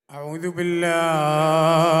أعوذ بالله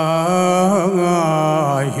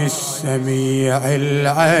السميع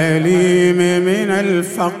العليم من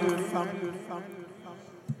الفقر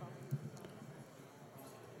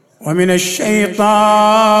ومن الشيطان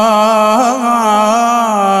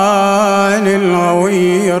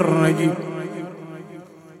الغوي الرجيم.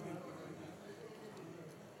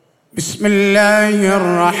 بسم الله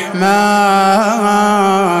الرحمن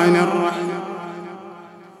الرحيم.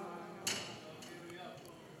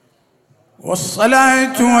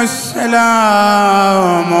 والصلاة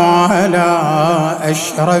والسلام على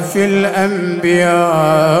أشرف الأنبياء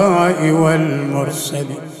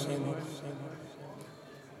والمرسلين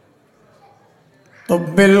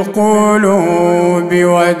طب القلوب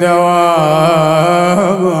ودوائها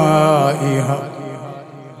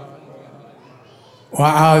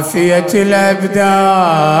وعافية الأبدان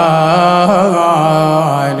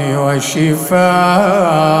وشفائها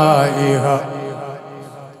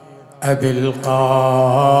أبي القاسم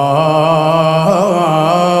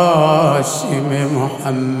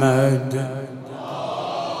محمد.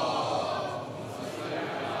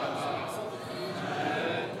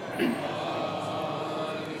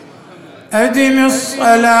 أدم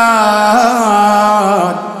الصلاة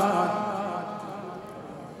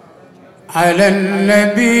على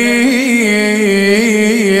النبي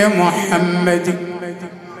محمد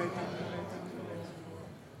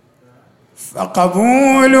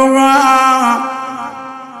فقبولها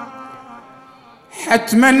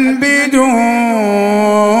حتما بدون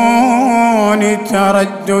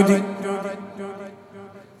تردد.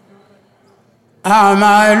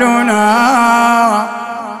 أعمالنا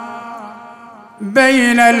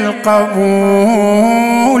بين القبول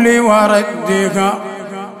وردها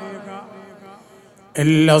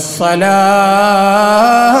إلا الصلاة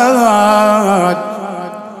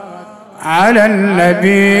على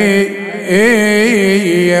النبي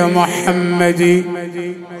محمد.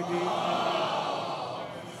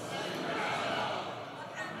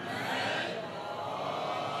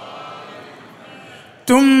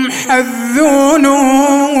 تمحى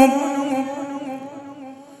الذنوب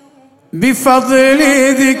بفضل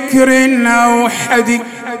ذكر أوحد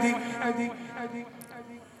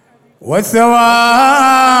وثوابه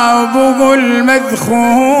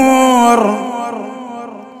المذخور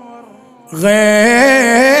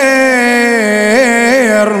غير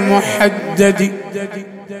محدد.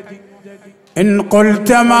 إن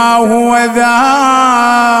قلت ما هو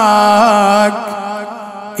ذاك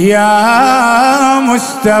يا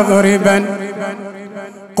مستغربا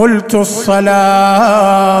قلت الصلاة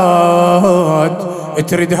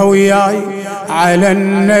اتردها وياي على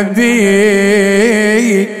النبي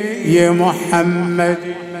يا محمد.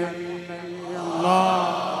 الله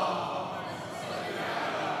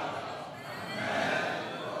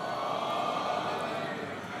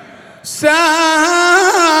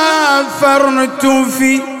سافرت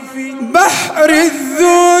في بحر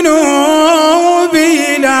الذنوب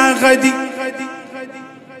إلى غد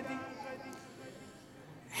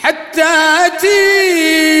حتى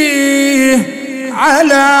أتيه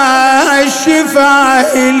على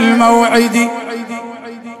شفاء الموعد.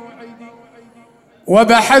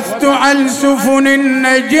 وبحثت عن سفن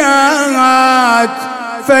النجاة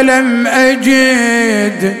فلم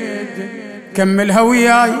أجد كملها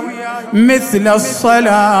وياي مثل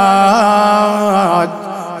الصلاة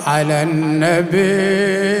على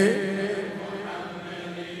النبي.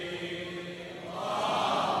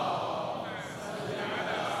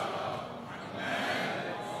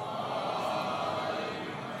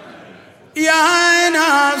 يا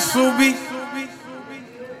ناصبي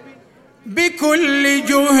بكل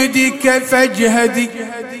جهدك فاجهدي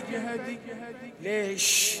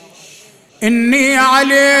ليش إني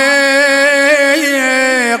علقت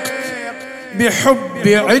بحب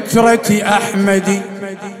عترة أحمد.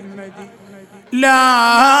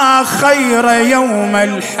 لا خير يوم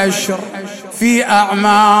الحشر في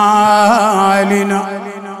أعمالنا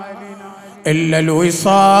إلا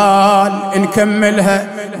الوصال نكملها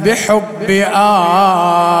بحب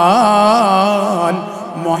آل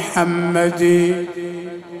محمد.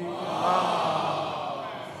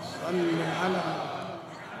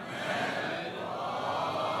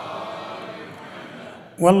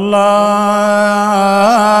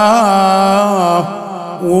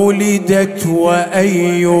 والله ولدت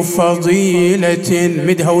وأي فضيلة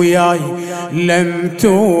مدها وياي لم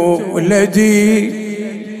تولدي.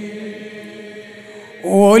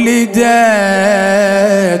 ولدت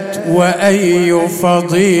وأي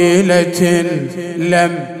فضيلة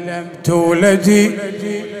لم تولدي.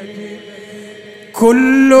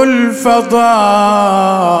 كل الفضائل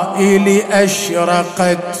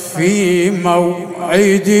أشرقت في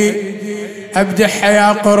موعدي. أبدح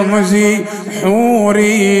يا قرمزي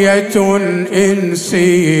حورية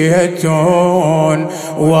إنسية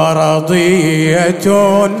ورضية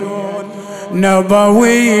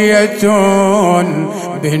نبوية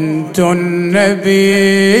بنت النبي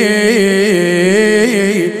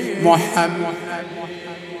محمد.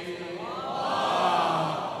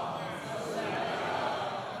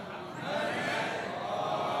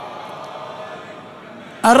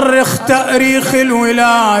 أرخ تأريخ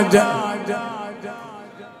الولادة.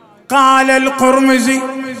 قال القرمزي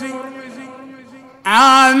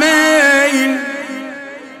عامين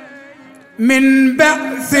من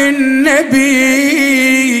بعث النبي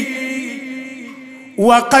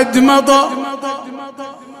وقد مضى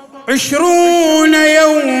 20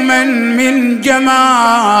 يوما من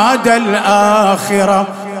جمادى الآخرة.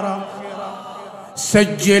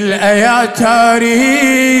 سجل يا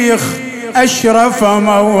تاريخ أشرف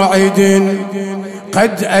موعد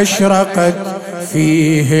قد أشرقت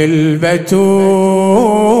فيه البتول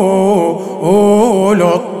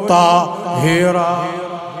الطاهرة.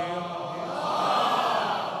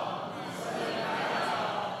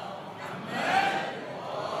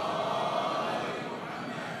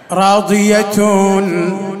 راضية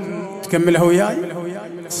تكملها وياي.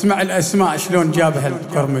 اسمع الأسماء شلون جابها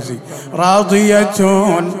القرمزي.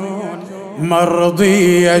 راضية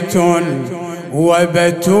مرضية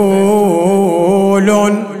وبتول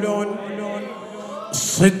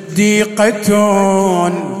صديقة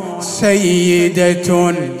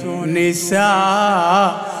سيدة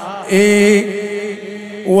نساء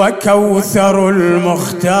وكوثر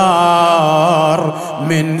المختار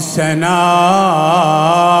من سناها.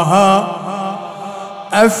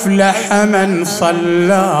 أفلح من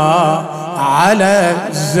صلى على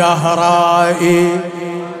الزهراء.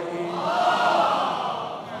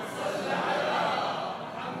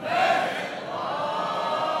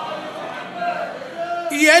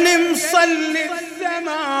 يلي مصلي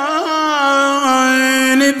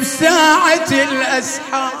الزمان بساعة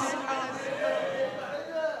الأسحار.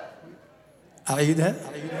 أعيدها.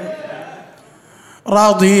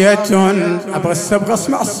 راضية أبغى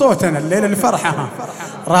أسمع الصوت أنا الليلة الفرحة.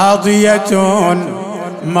 راضية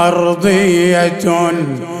مرضية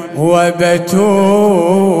وبتول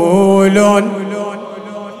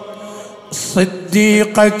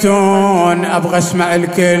صديقة أبغى أسمع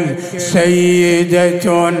الكل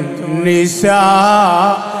سيدة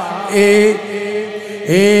نساء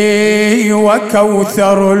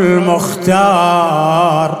وكوثر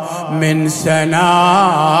المختار من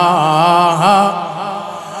سناها.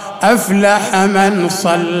 أفلح من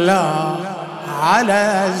صلى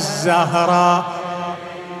على الزهراء.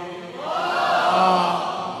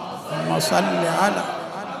 اللهم صل على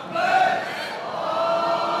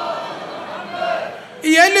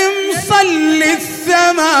يلي مصلي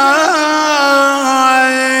الثمان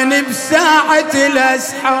بساعة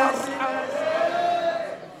الأسحار.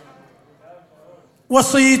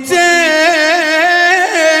 وصيتين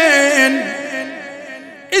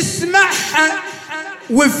اسمعها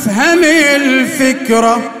وافهم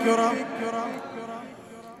الفكرة.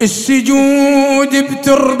 السجود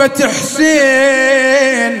بتربة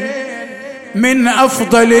حسين من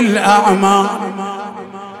أفضل الأعمال.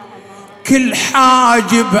 كل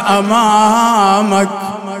حاجب أمامك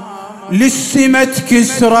للسمة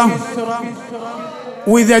تكسره.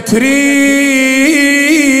 وإذا تريد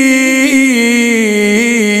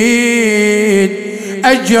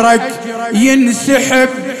أجرك ينسحب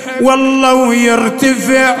والله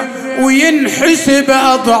ويرتفع وينحسب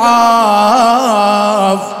أضعاف.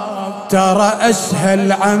 ترى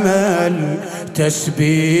أسهل عمل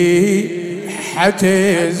تسبيحة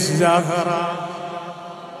الزهراء.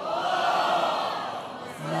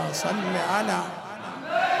 صل على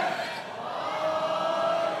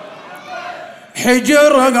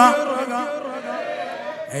حجرها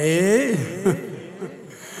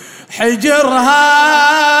حجرها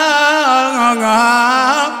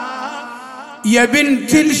يا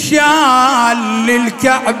بنت الشال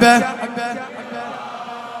للكعبة.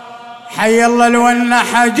 حي الله لو ان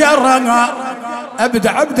حجرها.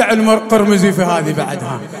 ابدع القرمزي في هذه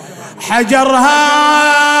بعدها. حجرها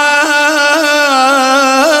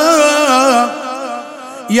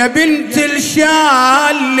يا بنت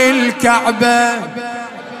الشال للكعبة.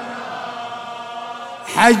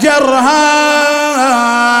 حجرها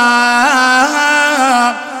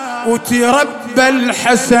وتربى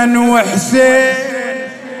الحسن وحسين.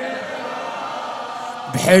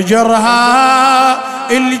 بحجرها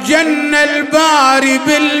الجنة الباري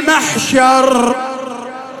بالمحشر.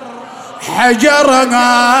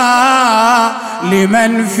 حجرها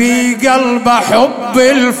لمن في قلب حب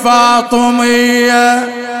الفاطمية.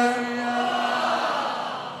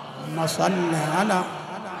 ما صلى على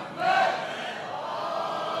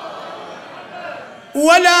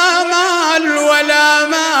ولا مال ولا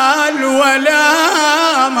مال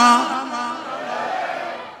ولا مال.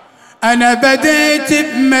 أنا بديت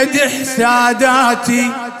بمدح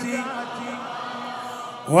ساداتي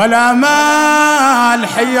ولا مال.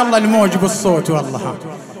 حي الله الموج بالصوت والله.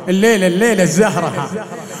 الليلة الزهراء.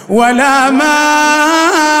 ولا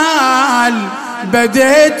مال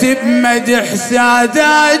بديت بمدح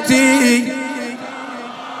ساداتي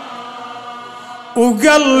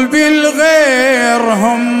وقلبي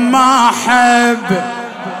الغيرهم ما حب.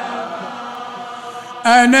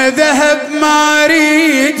 أنا ذهب ما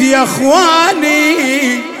أريد يا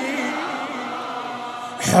أخواني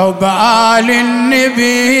حب آل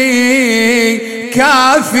النبي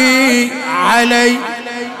كافي علي.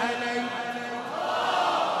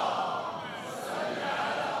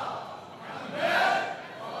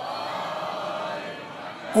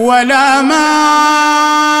 ولا مال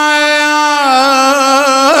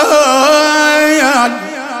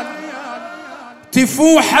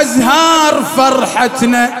تفوح أزهار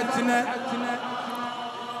فرحتنا.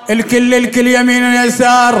 الكل يمين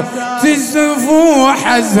ويسار تفوح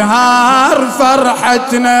أزهار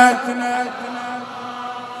فرحتنا.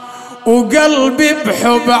 وقلبي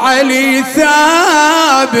بحب علي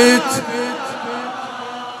ثابت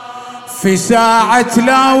في ساعة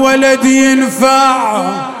لا ولد ينفع.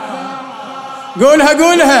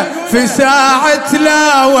 قولها في ساعة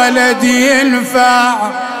لا ولد ينفع.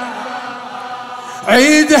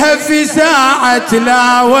 عيدها في ساعة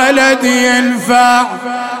لا ولد ينفع.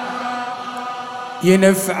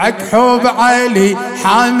 ينفعك حب علي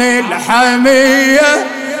حامل حمية.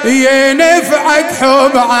 ينفعك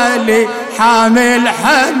حب علي حامل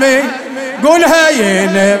حمية. قولها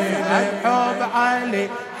ينفعك حب علي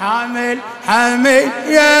حامل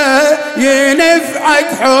حمية. ينفعك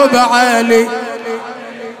حب علي.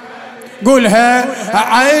 قولها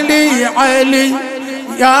علي علي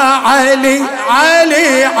يا علي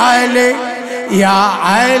علي علي يا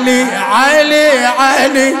علي علي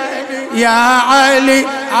علي يا علي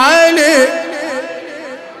علي.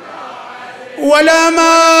 ولا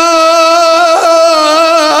مال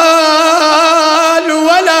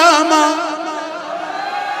ولا مال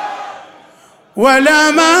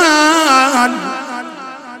ولا مال.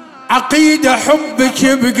 عقيدة حبك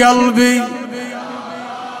بقلبي.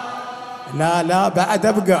 لا بعد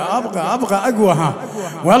أبغى أقوى.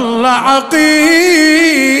 والله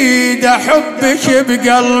عقيدة حبك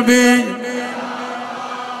بقلبي.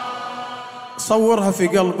 صورها في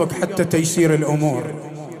قلبك حتى تيسير الأمور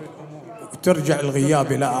وترجع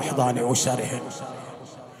الغياب إلى أحضان أسرهم.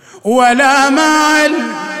 ولا مال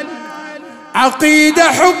عقيدة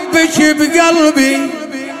حبك بقلبي.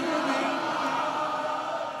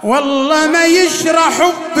 والله ما يشرى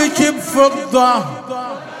حبك بفضة.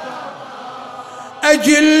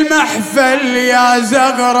 أجل محفل يا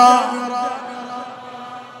زغرة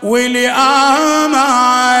ولي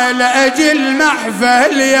آمال. أجل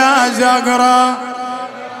محفل يا زغرة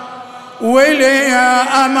ولي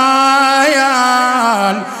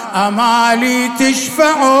أمال. أمالي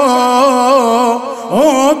تشفعوا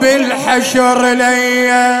بالحشر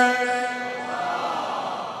ليا.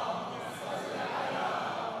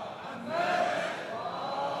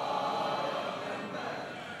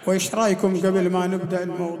 وإيش رأيكم قبل ما نبدأ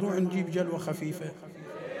الموضوع نجيب جلوة خفيفة؟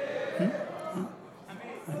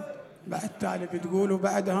 بعد تالي بتقولوا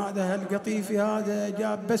بعد هذا هالقطيفي هذا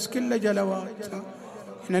جاب بس كله جلوات.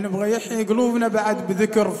 احنا نبغى يحيي قلوبنا بعد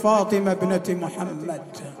بذكر فاطمة بنت محمد.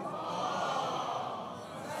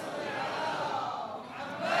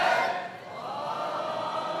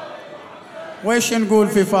 وإيش نقول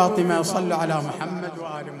في فاطمة؟ صلوا على محمد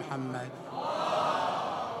وآل محمد.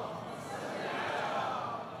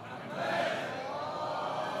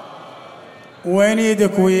 وين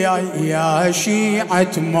يدك وياي يا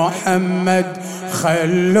شيعة محمد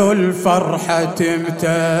خلوا الفرحة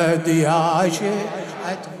تمتد. يا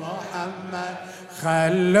شيعة محمد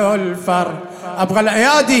خلوا الفرحة. أبغى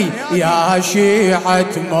الأيادي. يا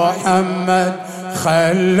شيعة محمد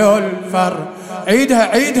خلوا الفرحة.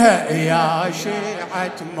 عيدها يا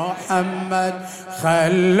شيعة محمد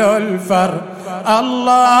خلوا الفرح.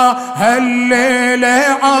 الله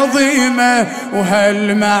هالليلة عظيمة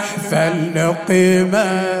وهالمحفل نقيمة.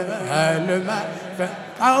 هالمحفل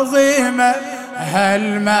عظيمة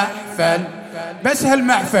هالمحفل بس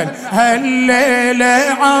هالمحفل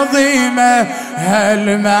هالليلة عظيمة،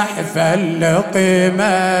 هالمحفل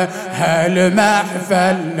لقيمة،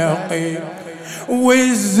 هالمحفل لقيمة،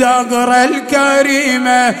 والزغرة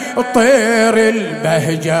الكريمة طير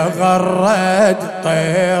البهجة غرد،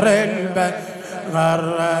 طير البهجة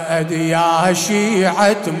غرد. يا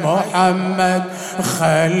شيعة محمد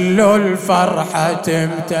خلوا الفرحة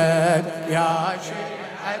تمتد، يا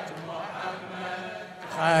شيعة محمد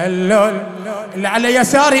خلوا اللي على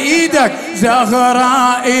يسار ايدك.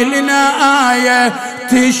 زهراء لنا آية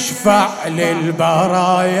تشفع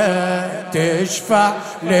للبرايا، تشفع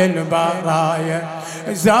للبرايا.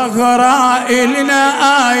 زهراء لنا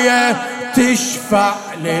آية تشفع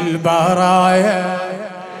للبرايا.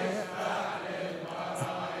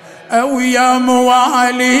 أو يا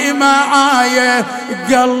موالي معايا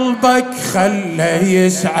قلبك خله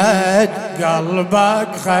يسعد، قلبك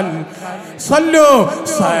صلوا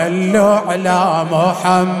صلوا على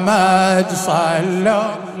محمد، صلوا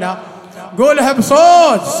لا قولها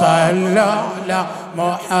بصوت، صلوا على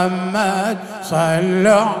محمد،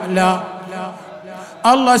 صلوا على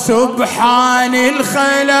الله. سبحان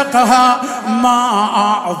الخلقها ما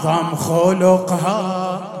أعظم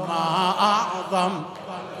خلقها، ما أعظم.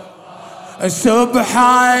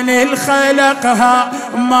 سبحان الخلقها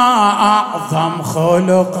ما أعظم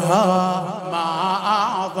خلقها، ما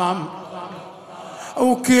أعظم.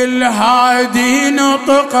 وكل هادي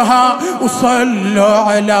نطقها. وصلوا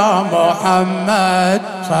على محمد،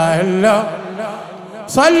 صلوا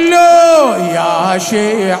صلوا يا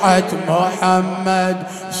شيعة محمد،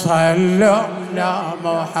 صلوا على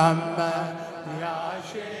محمد يا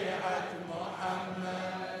شيعة محمد.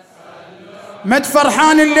 مد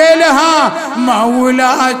فرحان الليلة ها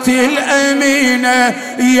مولاتي الأمينة،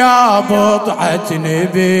 يا بضعة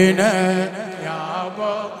نبينا، يا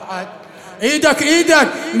بضعة ايدك ايدك.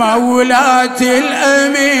 مولاتي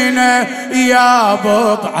الأمينة يا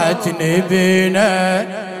بضعة نبينا.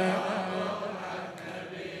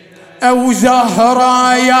 أو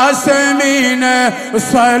زهراء يا سمينة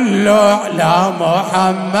صلوا على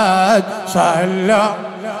محمد، صلوا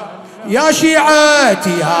يا شيعة،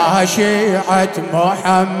 يا شيعة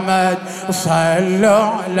محمد صلوا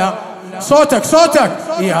على صوتك صوتك.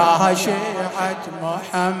 يا شيعة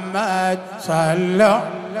محمد صلوا.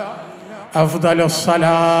 أفضل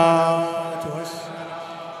الصلاة والسلام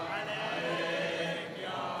عليك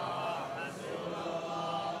يا رسول الله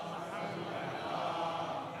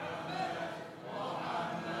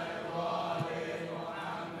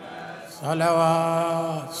محمد.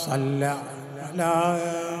 صلوات صلى على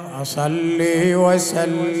أصلي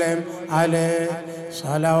وسلم عليه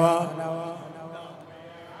صلوات.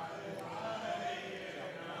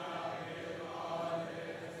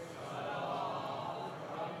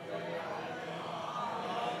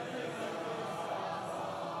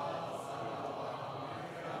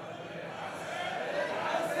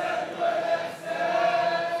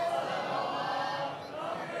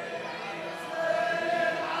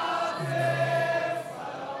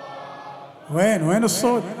 وين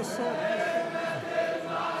الصوت؟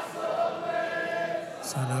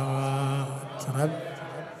 صلوات رب.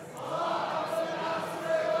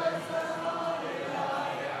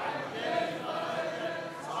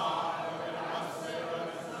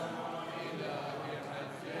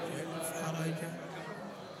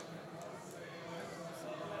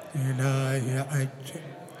 إلهي عجل.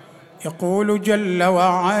 يقول جل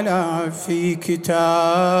وعلا في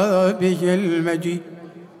كتابه المجيد: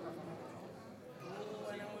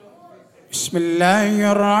 بسم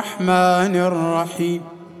الله الرحمن الرحيم.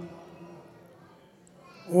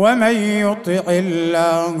 ومن يطع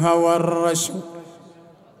الله والرسول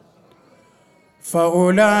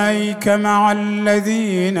فأولئك مع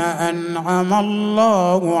الذين أنعم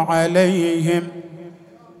الله عليهم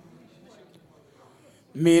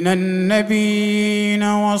من النبيين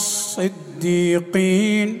والصديقين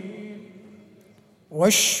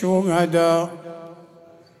والشهداء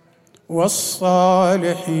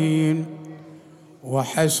والصالحين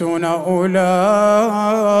وحسن أولئك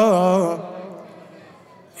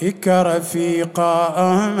رفيقا.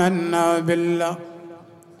 آمنا بالله.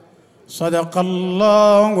 صدق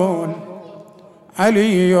الله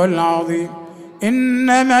العلي العظيم.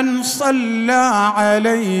 إن من صلى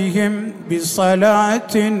عليهم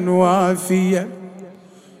بصلاة وافية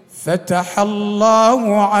فتح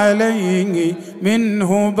الله عليه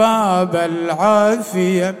منه باب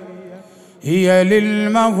العافية. هي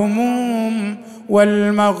للمهموم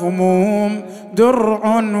والمغموم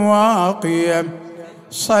درع واقية.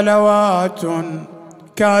 صلوات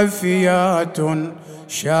كافيات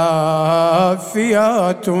شافيات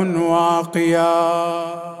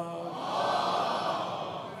واقيات.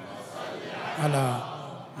 على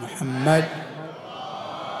محمد.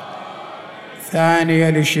 ثانية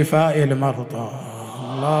لشفاء المرضى،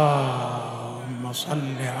 اللهم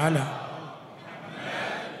صل على.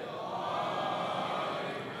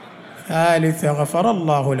 ثالثة غفر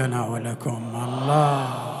الله لنا ولكم،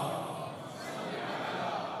 الله.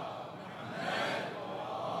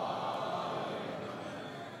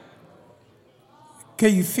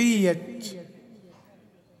 كيفية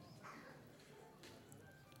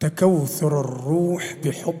تكوثر الروح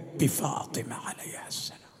بحب فاطمة عليها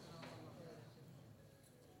السلام.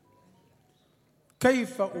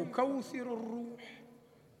 كيف أكوثر الروح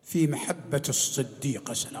في محبة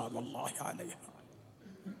الصديقة سلام الله عليها؟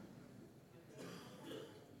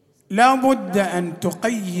 لا بد أن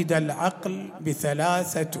تقيد العقل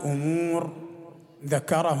بثلاثة أمور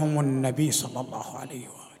ذكرهم النبي صلى الله عليه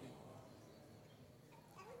وآله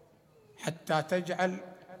حتى تجعل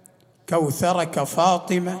كوثرك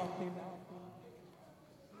فاطمة،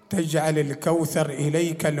 تجعل الكوثر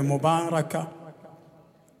إليك المباركة،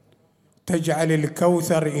 تجعل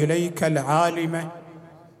الكوثر إليك العالمة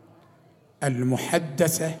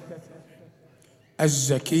المحدثة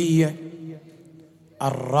الزكية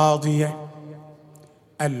الراضية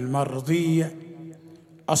المرضية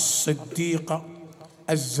الصديقة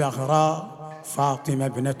الزهراء فاطمة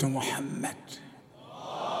ابنة محمد.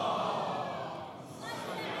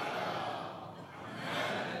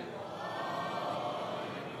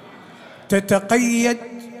 تتقيد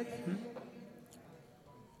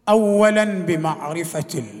أولاً بمعرفة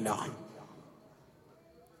الله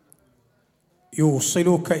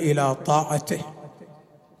يوصلك إلى طاعته،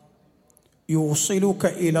 يوصلك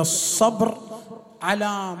إلى الصبر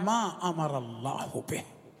على ما أمر الله به.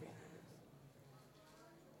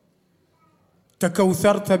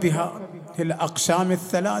 تكوثرت بها الأقسام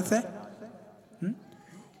الثلاثة،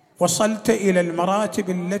 وصلت إلى المراتب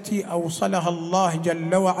التي أوصلها الله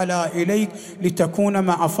جل وعلا إليك لتكون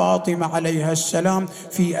مع فاطمة عليها السلام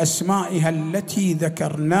في أسمائها التي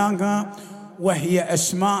ذكرناها، وهي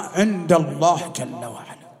أسماء عند الله جل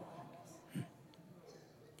وعلا.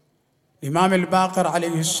 الإمام الباقر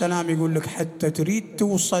عليه السلام يقول لك حتى تريد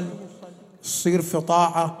توصل تصير في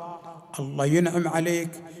طاعة الله ينعم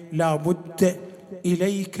عليك لا بد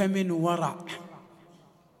إليك من ورع.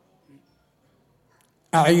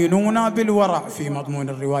 أعينونا بالورع في مضمون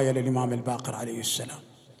الرواية للإمام الباقر عليه السلام.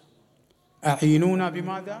 أعينونا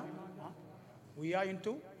بماذا؟ وياي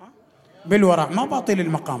انتو؟ بالورع، ما باطل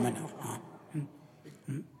المقام أنا.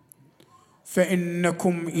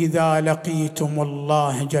 فإنكم إذا لقيتم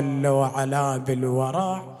الله جل وعلا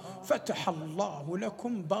بالورع فتح الله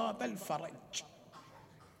لكم باب الفرج.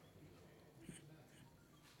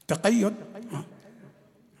 تقيد.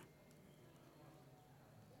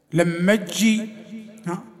 لما تجي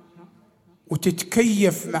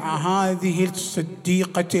وتتكيف مع هذه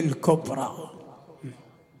الصديقة الكبرى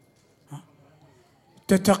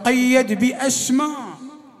تتقيد بأسماء.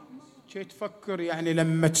 شي تفكر يعني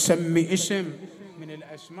لما تسمي اسم من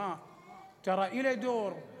الأسماء ترى إلى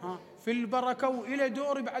دور في البركة وإلى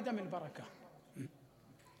دور بعدم البركة.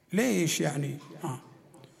 ليش يعني؟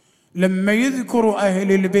 لما يذكر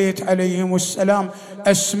أهل البيت عليهم السلام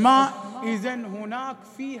أسماء إذن هناك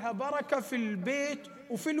فيها بركة في البيت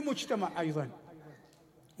وفي المجتمع أيضا.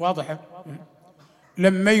 واضحة؟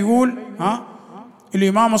 لما يقول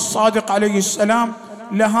الإمام الصادق عليه السلام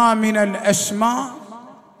لها من الأسماء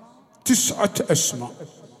 9 أسماء،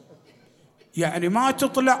 يعني ما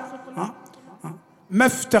تطلع ما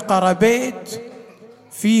افتقر بيت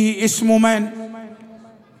فيه اسم من؟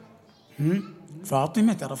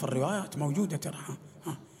 فاطمة. ترى في الروايات موجودة ترى.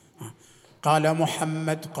 قال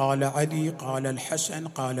محمد، قال علي، قال الحسن،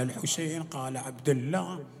 قال الحسين، قال عبد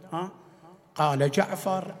الله، قال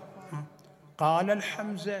جعفر، قال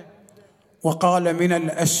الحمزة، وقال من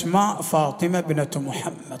الأسماء فاطمة بنت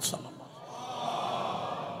محمد صلى الله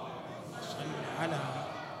عليه وسلم.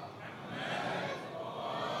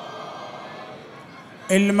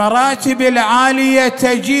 المراتب العالية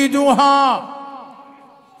تجدها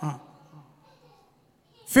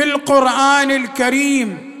في القرآن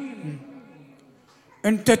الكريم.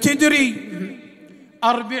 أنت تدري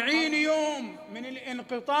 40 يوم من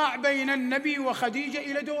الانقطاع بين النبي وخديجة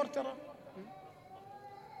إلى دور ترى.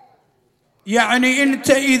 يعني أنت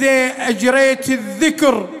إذا أجريت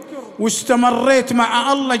الذكر واستمريت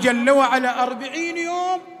مع الله جل وعلا 40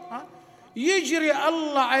 يوم يجري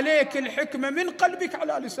الله عليك الحكمة من قلبك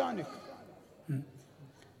على لسانك.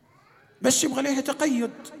 بس يبغى لها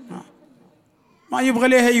تقيد، ما يبغى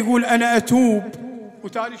لها يقول أنا أتوب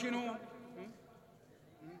وتالي شنو؟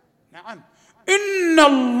 نعم، إن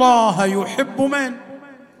الله يحب من؟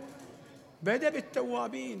 بدأ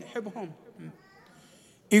بالتوابين، يحبهم.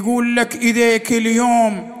 يقول لك إذا كل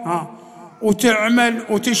يوم وتعمل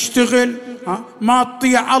وتشتغل ما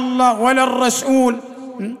تطيع الله ولا الرسول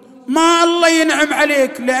ما الله ينعم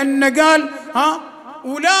عليك، لأنه قال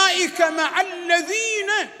أولئك مع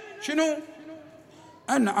الذين شنو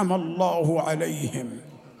أنعم الله عليهم.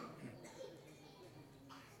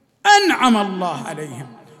 أنعم الله عليهم،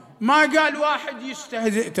 ما قال واحد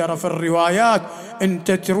يستهزئ. ترى في الروايات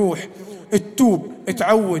أنت تروح التوب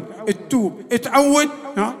تعود التوب تعود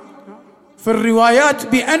في الروايات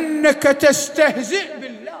بأنك تستهزئ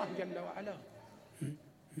بالله جل وعلا.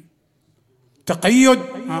 تقيد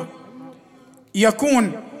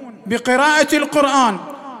يكون بقراءة القرآن،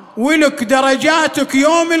 ولك درجاتك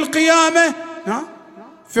يوم القيامة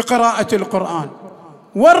في قراءة القرآن.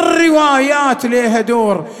 والروايات لها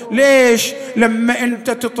دور. ليش؟ لما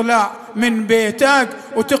أنت تطلع من بيتك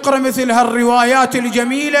وتقرأ مثل هالروايات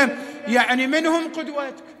الجميلة، يعني منهم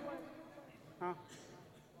قدوتك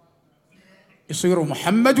يصيروا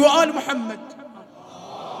محمد وآل محمد.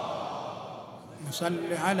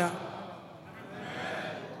 نصلي على.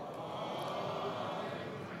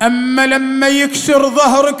 أما لما يكسر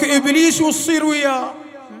ظهرك إبليس وتصير وياه،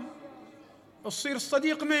 تصير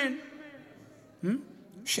الصديق مين؟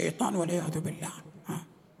 الشيطان والعياذ بالله.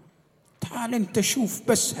 تعال انت شوف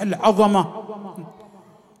بس هالعظمة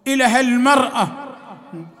إلى هالمرأة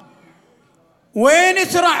وين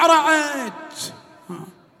ترعرعت،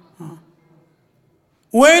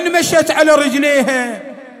 وين مشت على رجليها.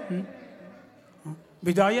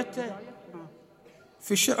 بدايتها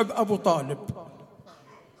في شعب أبو طالب،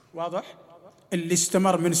 واضح، اللي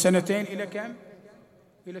استمر من 2 إلى كم؟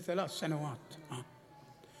 إلى 3 سنوات.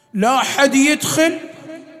 لا حد يدخل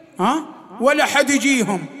ولا حد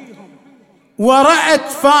يجيهم. ورأت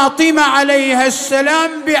فاطمة عليها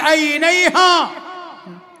السلام بعينيها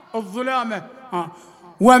الظلامة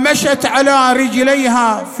ومشت على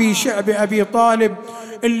رجليها في شعب أبي طالب،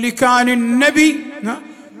 اللي كان النبي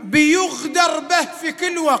بيغدر به في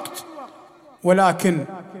كل وقت، ولكن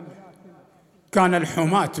كان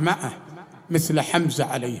الحماة معه مثل حمزة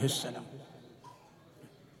عليه السلام.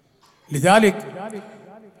 لذلك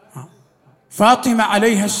فاطمة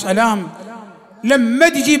عليها السلام لما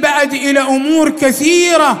تجي بعد إلى أمور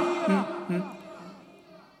كثيرة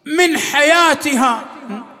من حياتها،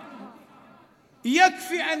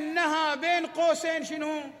 يكفي أنها بين قوسين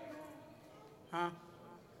شنو؟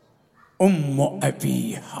 أم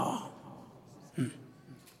أبيها.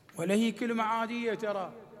 ولا هي كلمة عادية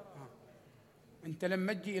ترى. أنت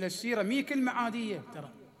لما تجي إلى السيرة مي كلمة عادية ترى.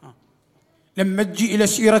 لما تجي إلى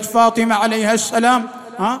سيرة فاطمة عليها السلام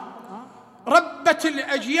ربت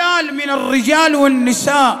الأجيال من الرجال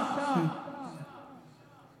والنساء.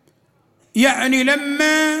 يعني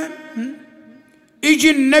لما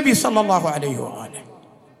يجي النبي صلى الله عليه وآله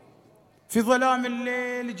في ظلام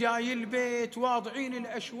الليل جاي البيت، واضعين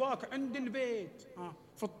الأشواك عند البيت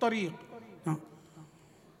في الطريق،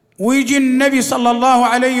 ويجي النبي صلى الله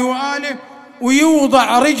عليه وآله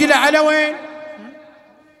ويوضع رجله على وين؟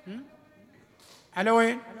 على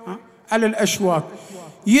وين؟ على الأشواك،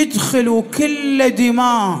 يدخل كل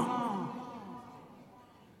دماء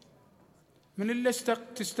من اللي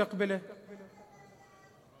تستقبله.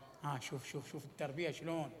 شوف التربية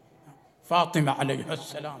شلون. فاطمة عليها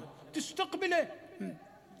السلام تستقبله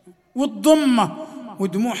وتضمه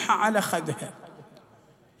ودموعها على خدها،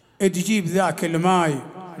 تجيب ذاك الماي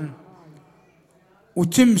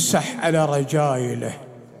وتمسح على رجايله،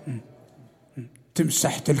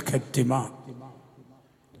 تمسح تلك الدماء.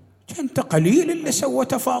 أنت قليل اللي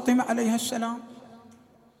سوته فاطمة عليها السلام.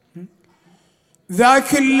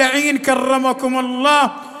 ذاك اللعين كرمكم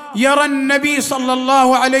الله يرى النبي صلى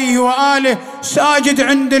الله عليه وآله ساجد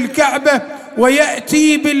عند الكعبة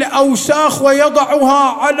ويأتي بالأوساخ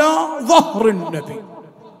ويضعها على ظهر النبي،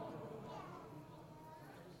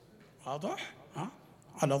 واضح؟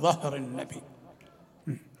 على ظهر النبي.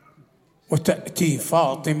 وتأتي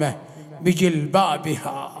فاطمة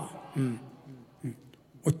بجلبابها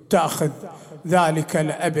وتأخذ ذلك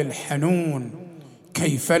الأب الحنون،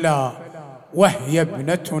 كيف لا وهي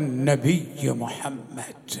ابنة النبي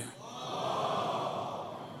محمد.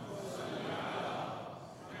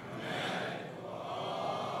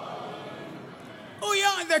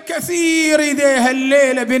 ويا ذا كثير إذا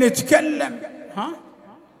هالليلة بنتكلم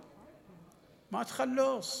ما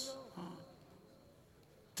تخلص،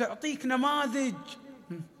 تعطيك نماذج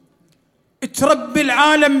تربي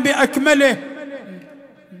العالم بأكمله.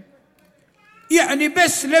 يعني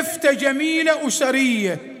بس لفتة جميلة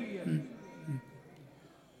أسرية،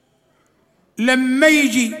 لما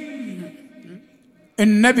يجي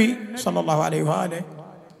النبي صلى الله عليه وآله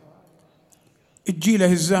تجي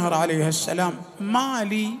له الزهرة عليه السلام: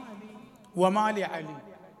 مالي ومالي علي.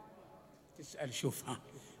 تسأل شوفها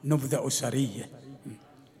نبذة أسرية.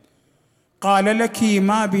 قال: لك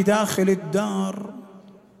ما بداخل الدار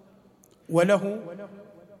وله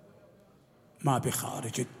ما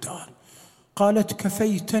بخارج الدار. قالت: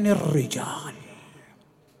 كفيتني الرجال.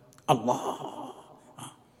 الله،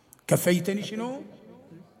 كفيتني شنو؟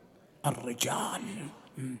 الرجال.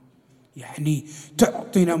 يعني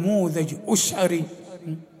تعطي نموذج أسري.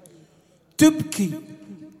 تبكي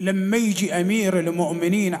لما يجي أمير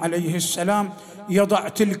المؤمنين عليه السلام يضع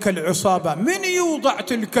تلك العصابة. من يوضع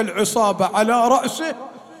تلك العصابة على رأسه؟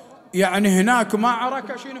 يعني هناك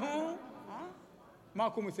معركة شنو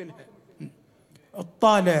ماكو مثلها.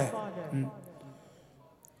 الطالع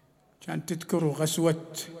كان تذكروا غزوة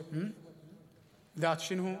ذات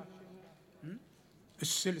شنو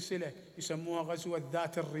السلسلة، يسموها غزوة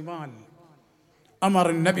ذات الرمال. أمر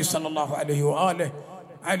النبي صلى الله عليه وآله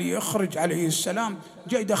علي يخرج عليه السلام،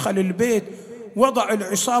 جاء دخل البيت وضع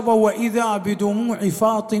العصابة، وإذا بدموع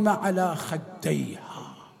فاطمة على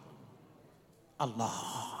خديها. الله،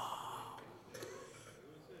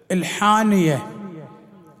 الحانية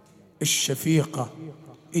الشفيقة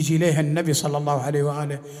يجي ليها النبي صلى الله عليه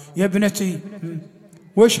وآله: يا ابنتي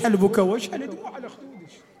وش هالبكا وش هالدموع على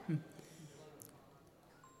خدودك؟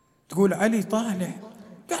 تقول: علي طالع.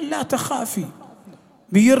 قال: لا تخافي،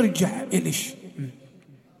 بيرجع إليش.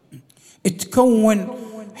 تكون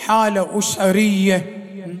حالة أسرية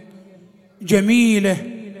جميلة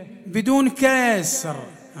بدون كسر.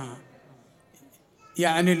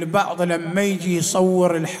 يعني البعض لما يجي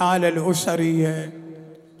يصور الحالة الأسرية: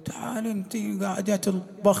 تعال انت قاعدة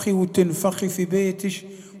تطبخي وتنفخي في بيتش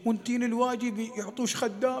وانتين الواجب يعطوش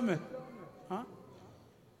خدامة.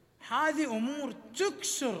 هذه أمور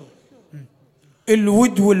تكسر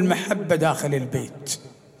الود والمحبة داخل البيت.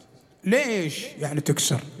 ليش يعني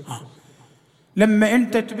تكسر؟ لما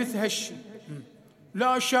انت تبث هالشيء،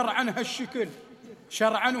 لا شرعا هالشكل،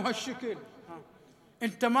 شرعا وهالشكل،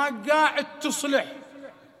 انت ما قاعد تصلح،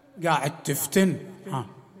 قاعد تفتن.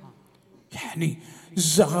 يعني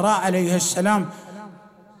الزهراء عليه السلام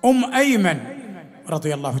أم أيمن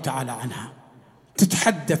رضي الله تعالى عنها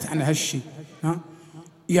تتحدث عن هالشيء.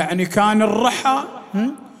 يعني كان الرحى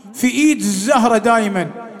في إيد الزهرة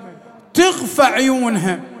دائما، تغفى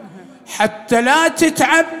عيونها حتى لا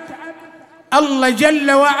تتعب. الله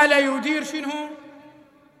جل وعلا يدير شنو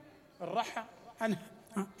الرحى عنها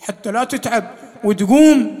حتى لا تتعب،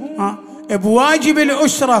 وتقوم بواجب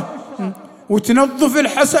الأسرة، وتنظف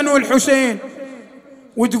الحسن والحسين،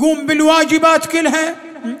 وتقوم بالواجبات كلها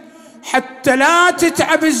حتى لا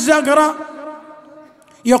تتعب الزهراء.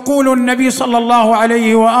 يقول النبي صلى الله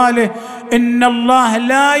عليه وآله: إن الله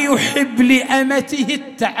لا يحب لأمته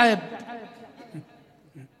التعب.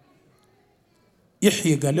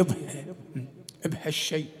 يحيي قلبها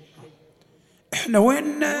بهالشيء. احنا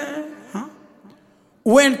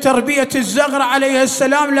وين تربية الزهراء عليه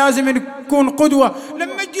السلام؟ لازم نكون قدوة.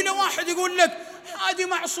 لما يجي له واحد يقول لك هذه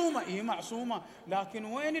معصومة، هي معصومة، لكن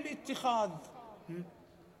وين الاتخاذ؟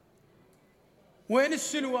 وين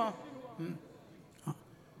السلوى؟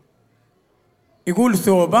 يقول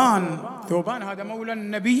ثوبان هذا مولى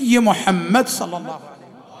النبي محمد صلى الله عليه وسلم.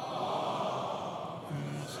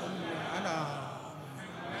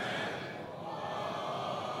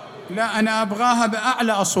 لا أنا أبغاها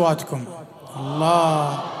بأعلى أصواتكم.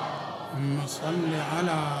 اللهم صل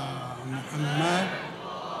على محمد.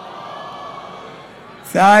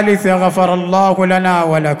 ثالثة: غفر الله لنا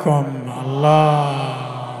ولكم.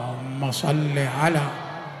 اللهم صل على.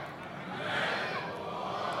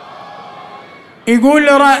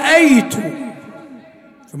 يقول: رأيت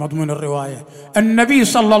في مضمون الرواية النبي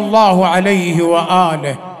صلى الله عليه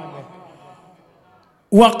وآله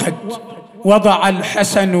وقد وضع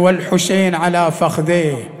الحسن والحسين على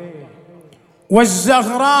فخذيه،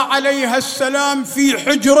 والزهراء عليها السلام في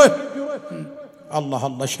حجره. الله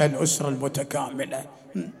الله، شو الأسرة المتكاملة.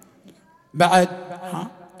 بعد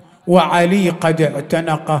وعلي قد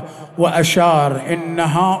اعتنقه وأشار: إن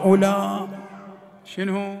هؤلاء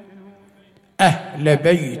شنو أهل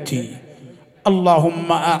بيتي،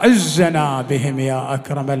 اللهم أعزنا بهم يا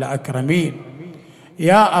أكرم الأكرمين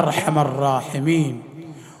يا أرحم الراحمين.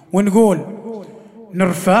 ونقول: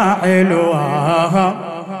 نرفع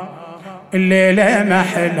الواها الليلة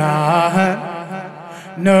محلاها،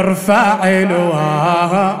 نرفع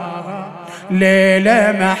الواها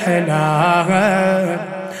ليلة محلاها،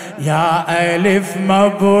 يا ألف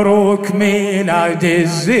مبروك ميلاد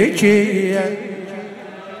الزكية،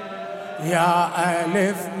 يا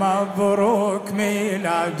ألف مبروك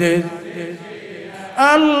ميلاد.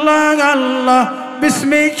 الله الله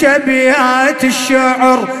باسمك ابيات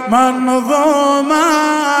الشعر منظومة،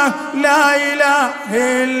 لا اله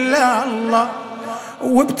الا الله.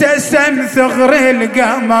 وابتسم ثغر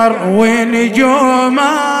القمر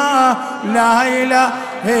ونجومه، لا اله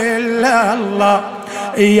الا الله.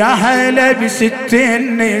 يا هلا بست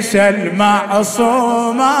النساء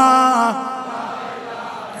المعصومة،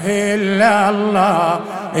 إلا الله.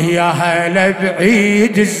 يا هلا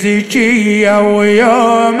بعيد الزكية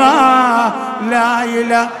ويومه، لا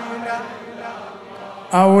إله.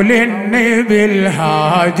 أو للنبي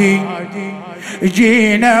الهادي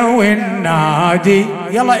جينا والنادي،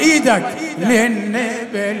 يلا إيدك.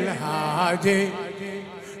 للنبي الهادي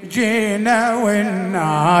جينا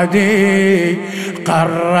والنادي،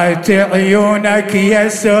 قرت عيونك يا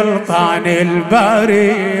سلطان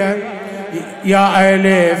البرية. يا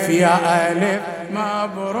ألف يا ألف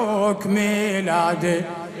مبروك ميلادي.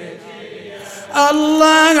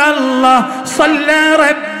 الله الله صلى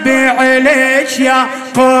ربي عليك يا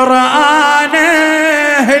قرآنه،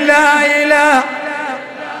 لا إله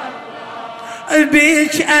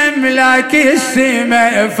بيك أملاك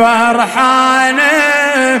السماء فرحانه،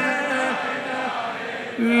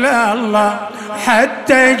 لا الله.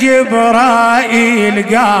 حتى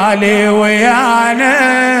جبرائيل قال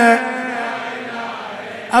ويانا،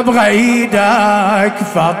 أبغى إيدك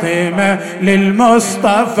فاطمة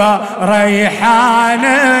للمصطفى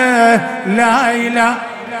ريحانة، لا إله.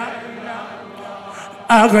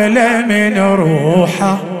 أغلى من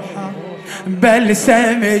روحه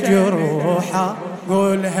بلسم جروحه،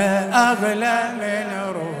 قولها أغلى من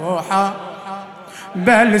روحه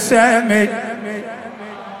بلسم.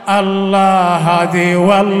 الله هذه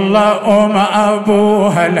والله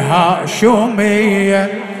أبوها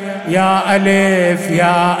الهاشمية. يا ألف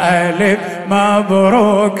يا ألف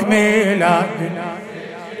مبروك ميلادنا.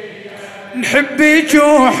 نحبك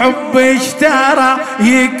وحبك ترى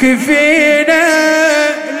يكفينا،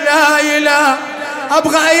 لا إله.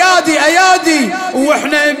 أبغى أيادي أيادي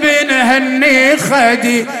وإحنا بنهني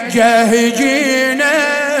خدي جاهجينا،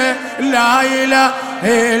 لا إله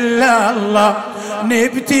إلا الله.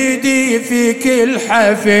 نبتدي في كل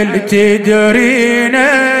حفل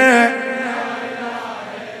تدرينا،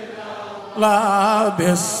 لا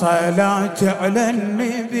بالصلاة على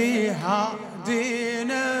النبي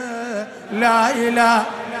هادينا، لا إله.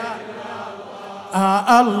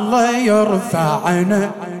 الله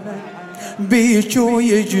يرفعنا بيك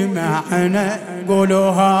ويجمعنا،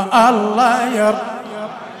 قولوها الله يرفعنا.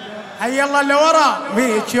 حي الله اللي ورا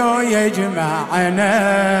بيك ويجمعنا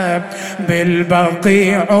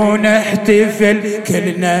بالبقيع ونحتفل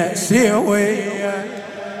كلنا سويا.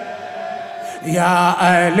 يا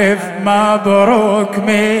ألف مبروك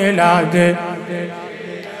ميلاد.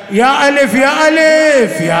 يا ألف يا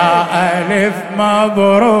ألف يا ألف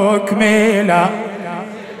مبروك ميلاد.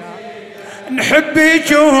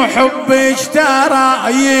 نحبك وحبك ترى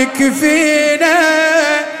يكفينا،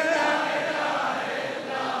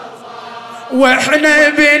 واحنا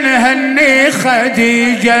بنهني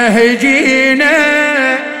خديجة هجينا.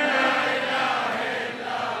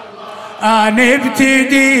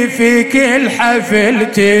 نبتدي في كل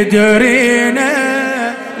حفل تدرينا،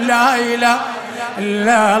 لا إله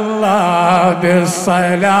إلا الله.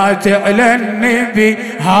 بالصلاة على النبي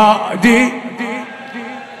هادي،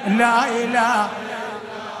 لا إله.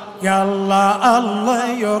 يلا الله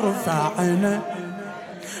يرفعنا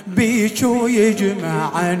بيك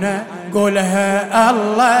ويجمعنا، قولها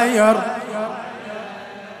الله يرفعنا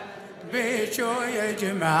بيك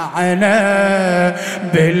ويجمعنا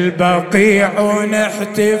بالبقيع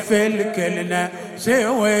ونحتفل كلنا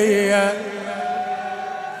سويا.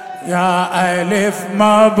 يا ألف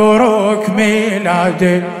مبروك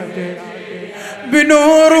ميلاد.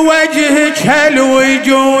 بنور وجهك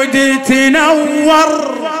هالوجود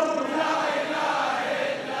تنور،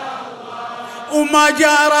 وما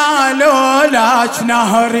جرى لولاك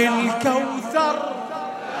نهر الكوثر.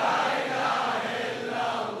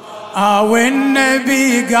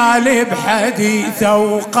 والنبي قال بحديثه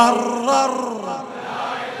وقرر،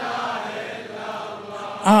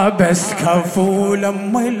 بس كفول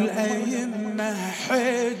أم الأئمة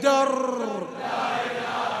حيدر.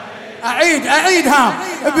 أعيدها.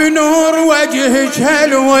 بنور وجهك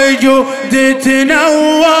هالوجود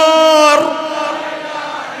تنور،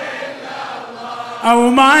 أو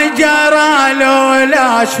ما جرى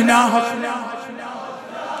لولاش نهر.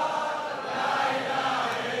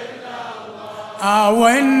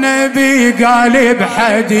 والنبي قال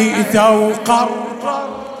بحديثه وقرر،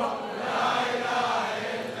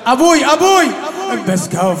 أبوي بس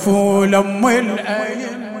كفول أم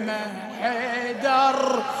الأئمة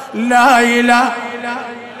حيدر، لا إله.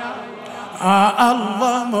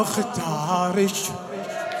 الله مختارش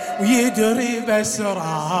ويدري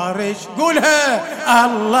بأسرارش. قولها.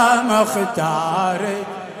 الله مختارش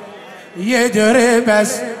يدري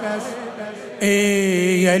بس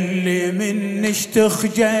يلي منش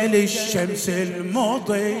تخجل الشمس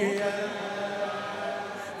المضية.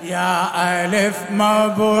 يا ألف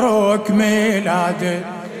مبروك ميلاد،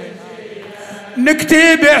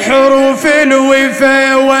 نكتب حروف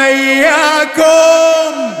الوفا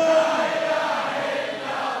وياكم،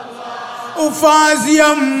 وفاز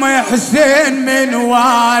يم حسين من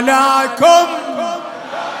والاكم.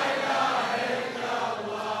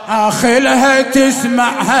 آخلها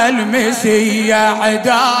تسمعها المسية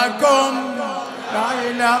عداكم. لا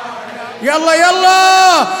إله. يلا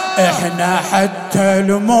يلا احنا حتى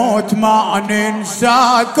الموت ما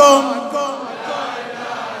ننساكم.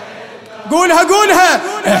 قولها قولها.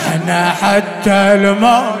 احنا حتى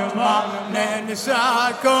الموت ما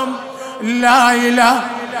ننساكم. لا إله.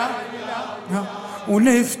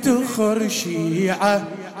 ونفتخر شيعة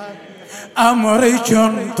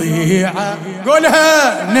أمريكا طيعة.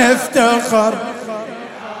 قولها. نفتخر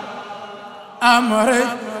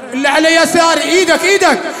أمريكا. اللي على يساري ايدك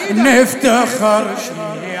ايدك. نفتخر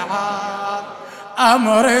شيعة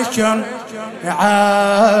أمريكا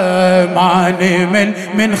عاماني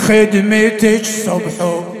من خدمتك صبح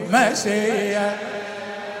ومسية.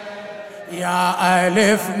 يا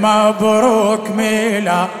ألف مبروك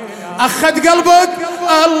ميلاد. أخذ قلبك.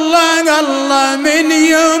 الله الله من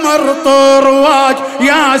يمر طرواج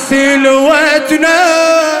يا سلوتنا،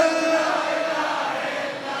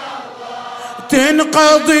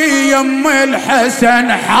 تنقضي يم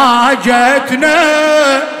الحسن حاجتنا،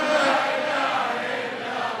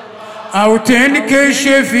 أو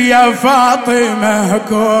تنكشف يا فاطمة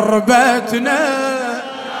كربتنا.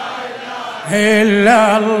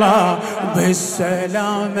 إلا الله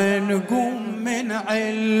بالسلام نقوم من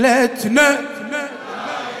علتنا.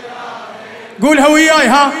 قولها وياي.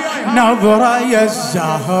 ها. نظرة يا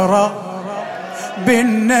الزهراء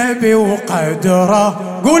بالنبي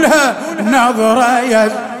وقدره. قولها. نظرة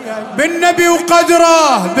يا بالنبي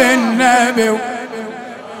وقدره. بالنبي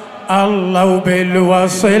الله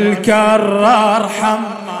وبالوصل كرر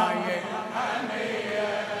حماية.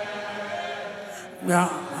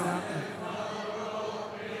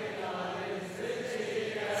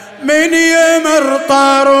 من يمر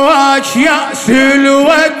طرواش يا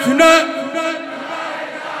سلوتنا،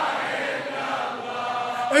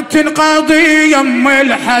 تنقضي يم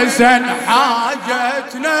الحسن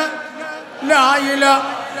حاجتنا. لا إله.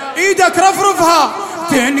 ايدك رفرفها.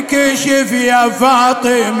 تنكشف يا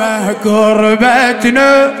فاطمة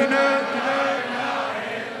كربتنا.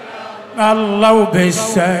 الله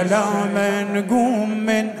وبالسلام نقوم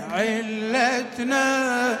من علتنا.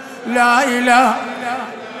 لا إله.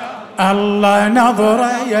 الله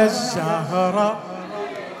نظرة يا الزهراء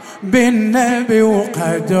بالنبي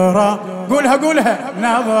وقدره. قولها قولها.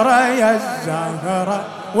 نظرة يا الزهراء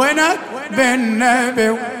وينك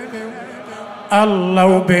بالنبي الله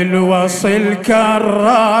وبالوصل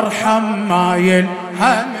كرر حمايل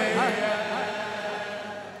حمية.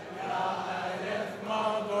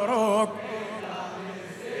 مبروك.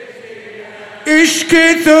 ايش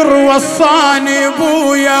كثر وصاني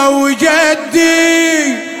ابويا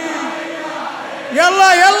وجدي.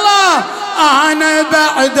 يلا يلا أنا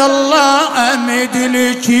بعد الله أمد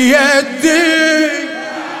لك يدي،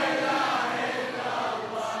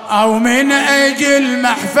 أو من أجل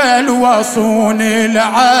محفل وصون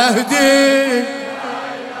العهد.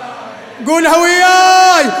 قولها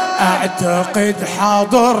وياي. أعتقد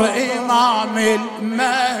حاضر إمام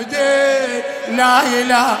المهدي. لا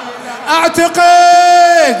إله.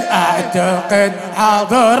 أعتقد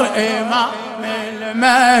حاضر إمام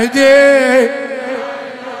المهدي.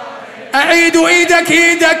 أعيد ايدك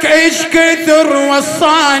ايدك. ايش كثر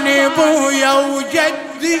وصاني ابويا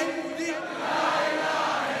وجدي،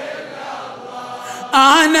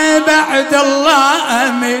 انا بعد الله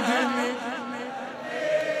امد،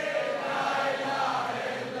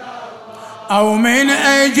 او من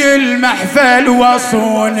اجل محفل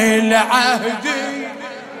وصون العهد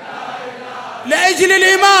لاجل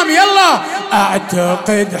الامام. يلا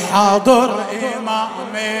اعتقد حاضر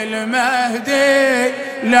امام المهدي.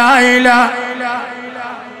 لا اله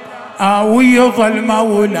او يظل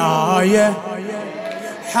مولاي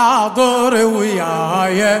حاضر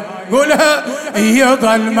وياي. قولها.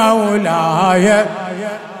 يظل مولاي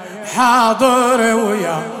حاضر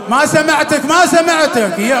وياي. ما سمعتك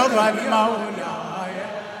يظل مولاي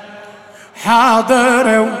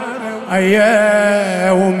حاضر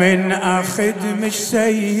وياي. ومن اخدم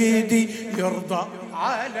سيدي يرضى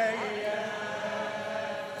علي،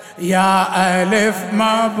 يا ألف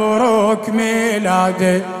مبروك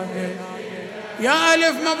ميلادك، يا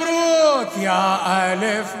ألف مبروك، يا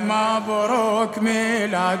ألف مبروك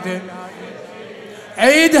ميلادك.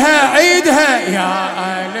 عيدها عيدها، يا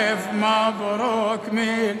ألف مبروك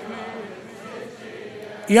ميلادك.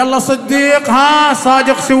 يلا صديق، ها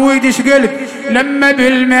صادق سويد ايش قلت؟ لما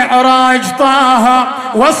بالمعراج طه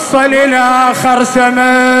وصل الى اخر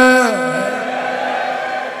سماء،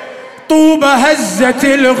 طوبى هزت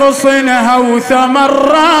الغصن وثمر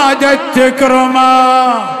رادت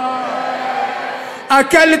تكرما،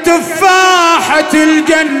 اكل تفاحة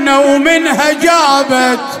الجنة ومنها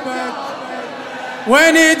جابت،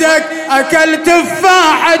 وين يدك؟ اكل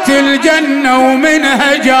تفاحة الجنة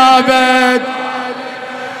ومنها جابت.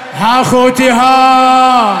 ها خوتي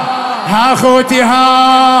ها خوتي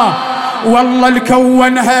والله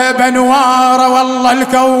الكونها بنوار، والله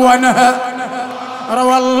الكونها،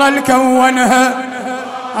 والله الكونها،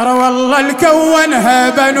 والله الكونها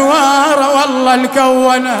بنوار، والله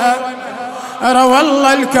الكونها،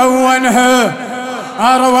 والله الكونها،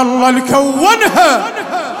 والله الكونها،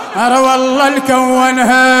 والله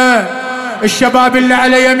الكونها. الشباب اللي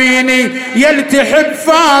على يميني يلتحب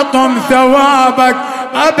فاطم ثوابك،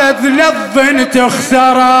 أبد للظن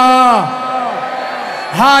تخسره،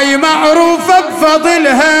 هاي معروفة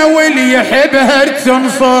بفضلها واللي يحبها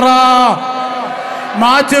تنصره،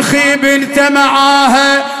 ما تخيب انت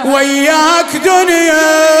معاها وياك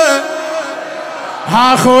دنيا.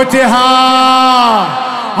 ها خوتي ها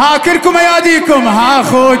كلكم اياديكم، ها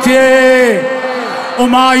خوتي،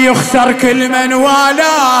 وما يخسر كل من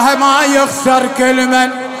والاها، ما يخسر كل من،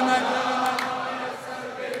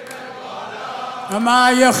 ما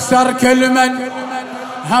يخسر كل من،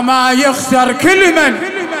 ما يخسر كل من،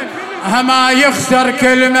 ما يخسر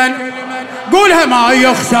كل من، قولها ما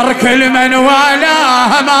يخسر كل من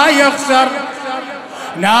والاها، ما يخسر،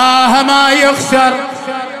 لا ما يخسر.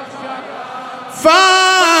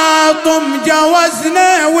 فاطم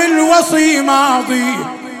جوزنا والوصي ماضي،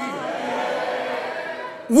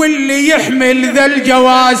 واللي يحمل ذا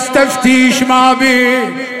الجواز تفتيش ما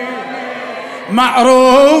بيه،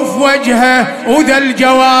 معروف وجهه وذا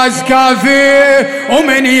الجواز كافيه،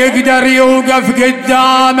 ومن يقدر يوقف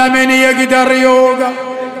قدامه، من يقدر يوقف،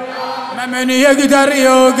 من يقدر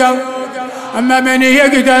يوقف، أما من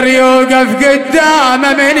يقدر يوقف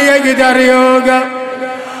قدامه، من يقدر يوقف.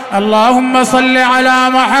 اللهم صل على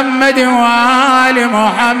محمد وآل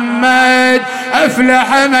محمد،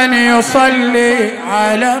 أفلح من يصلي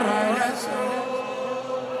على الرسول.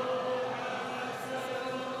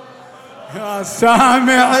 يا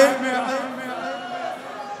سامعين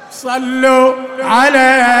صلوا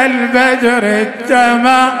على البدر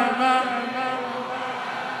التمام،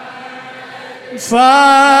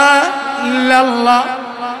 صلى الله.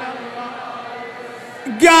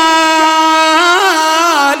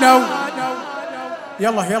 قالوا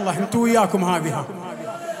يلا انتوا وياكم هذه،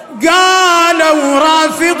 قالوا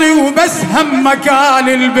رافضي وبس همك آل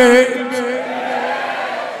البيت،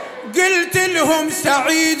 قلت لهم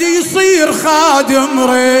سعيد يصير خادم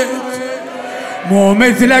ريت، مو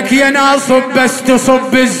مثلك يا ناصب بس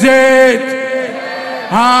تصب الزيت،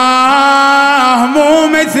 مو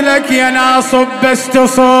مثلك يا ناصب بس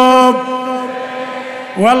تصب،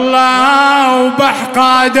 والله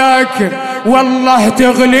وبحقادك والله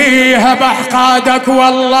تغليها بحقادك،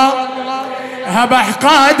 والله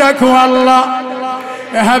بحقادك، والله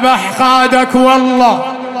بحقادك،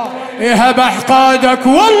 والله بحقادك،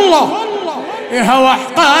 والله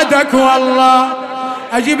بحقادك، والله.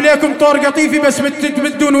 اجيب لكم طور قطيفي بس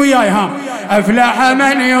تمدون وياي، ها. افلح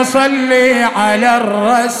من يصلي على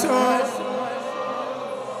الرسول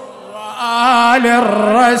وآل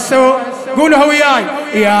الرسول، قولها وياي.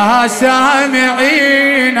 يا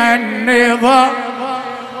سامعين النظام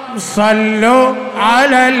صلوا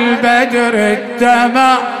على البدر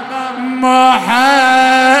التمام محمد.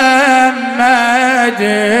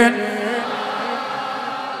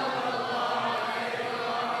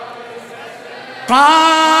 قالوا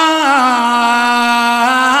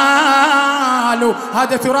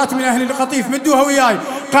هذا تراث من أهل القطيف، مدوها وياي.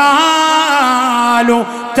 قالوا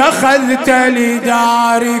اتخذت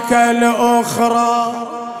لدارك الأخرى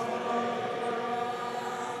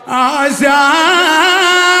أزادا،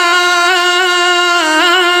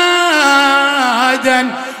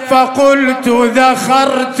 فقلت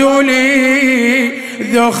ذخرت لي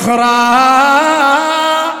ذخرى.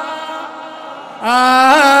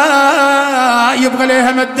 يبغى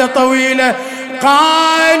لها مدة طويلة.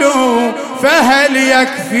 قالوا فهل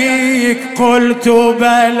يكفيك؟ قلت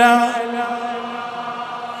بلى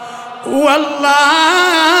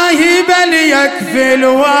والله بل يكفي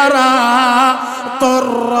الورى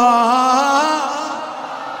طرا.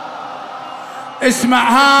 اسمع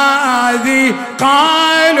هذه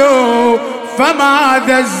قالوا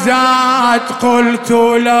فماذا الزاد قلت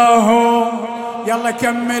له. يلا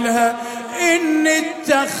كملها. إني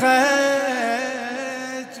اتخذت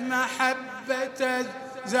محبة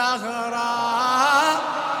الزهراء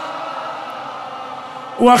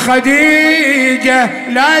وخديجة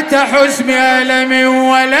لا تحس بألم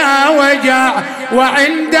ولا وجع،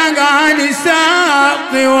 وعندها نساء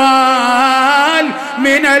طوال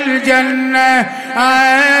من الجنة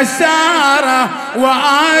سارة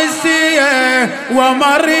وآسية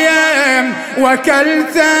ومريم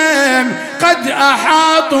وكلثم قد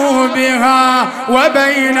أحاطوا بها،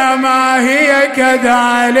 وبينما هي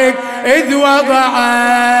كذلك إذ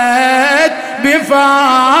وضعت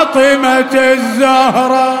بفاطمة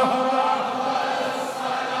الزهراء.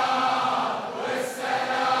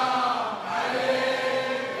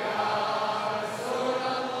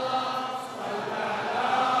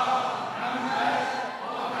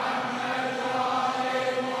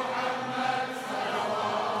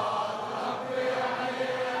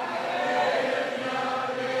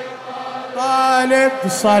 طالب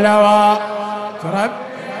صلوات رب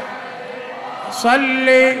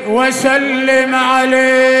صلي وسلم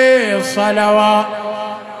عليه صلوات.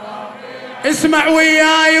 اسمع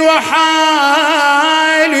وياي وحالي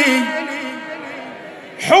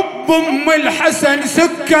حب ام الحسن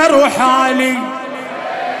سكر وحالي،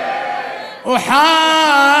 وحالي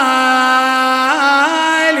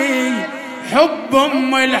حب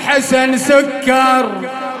ام الحسن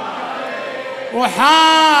سكر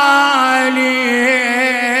وحالي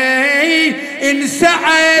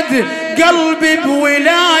انسعد قلبي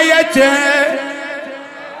بولايته،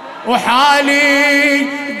 وحالي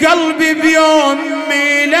قلبي بيوم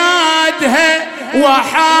ميلادها،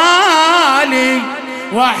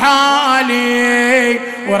 وحالي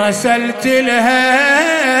ورسلت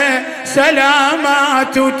لها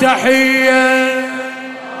سلامات وتحية.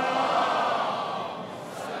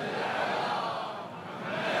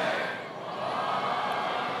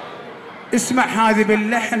 اسمع هذه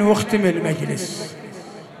باللحن واختم المجلس.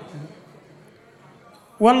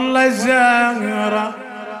 والله الزهراء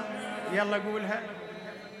يلا قولها.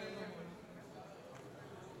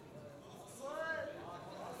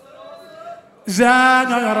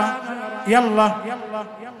 زهراء يلا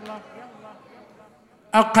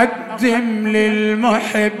أقدم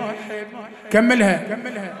للمحب كملها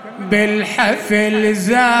بالحفل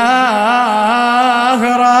زهراء،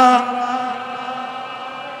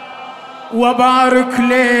 وبارك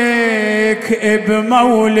لك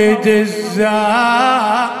بمولد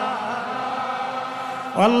الزهراء.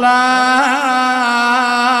 والله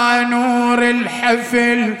نور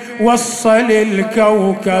الحفل وصل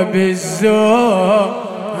الكوكب الزهراء،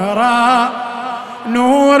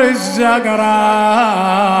 نور الزهراء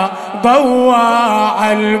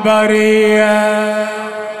ضوى البرية.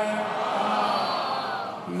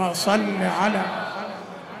 ما صل على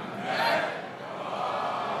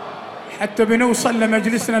حتى بنوصل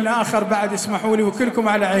لمجلسنا الآخر بعد. اسمحوا لي وكلكم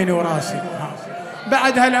على عيني وراسي.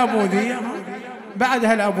 بعد هالأبوذية بعد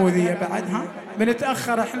هالأبوذية بعد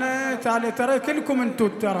بنتأخر احنا ترى كلكم انتوا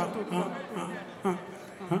ترى.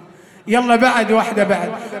 يلا بعد واحدة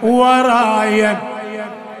بعد ورايا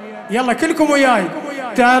يلا كلكم وياي.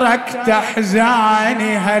 تركت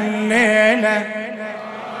أحزاني هالليلة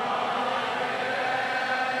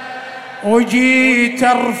وجيت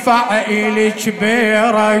ارفع إليك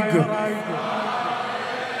بيرق،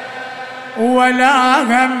 ولا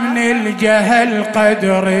من الجهل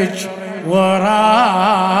قدرك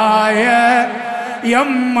ورايا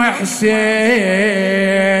يم حسين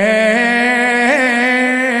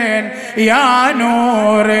يا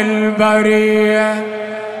نور البرية.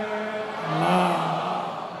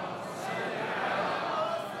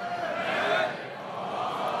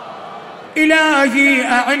 إلهي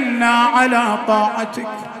أعنا على طاعتك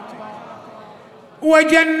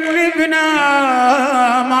وجنبنا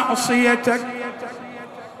معصيتك.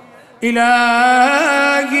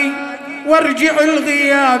 إلهي وارجع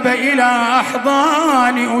الغياب إلى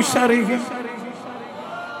أحضان أسرهم.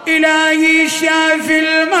 إلهي شاف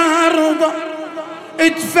المرضى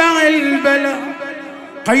ادفع البلاء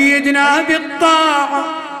قيدنا بالطاعة.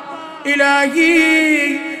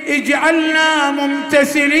 إلهي اجعلنا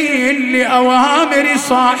ممتثلين لأوامر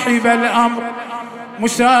صاحب الأمر،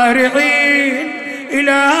 مسارعين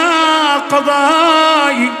إلى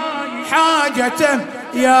قضاء حاجته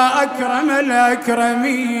يا أكرم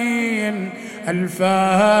الأكرمين.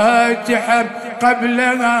 الفاتحة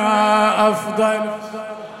قبلها أفضل.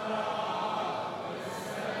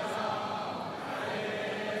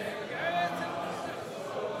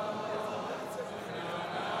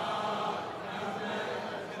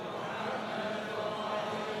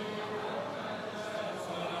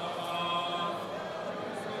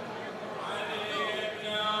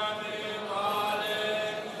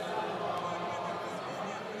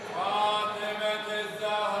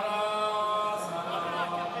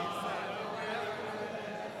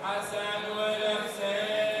 الحسن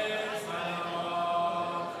والحسين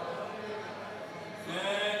صلوات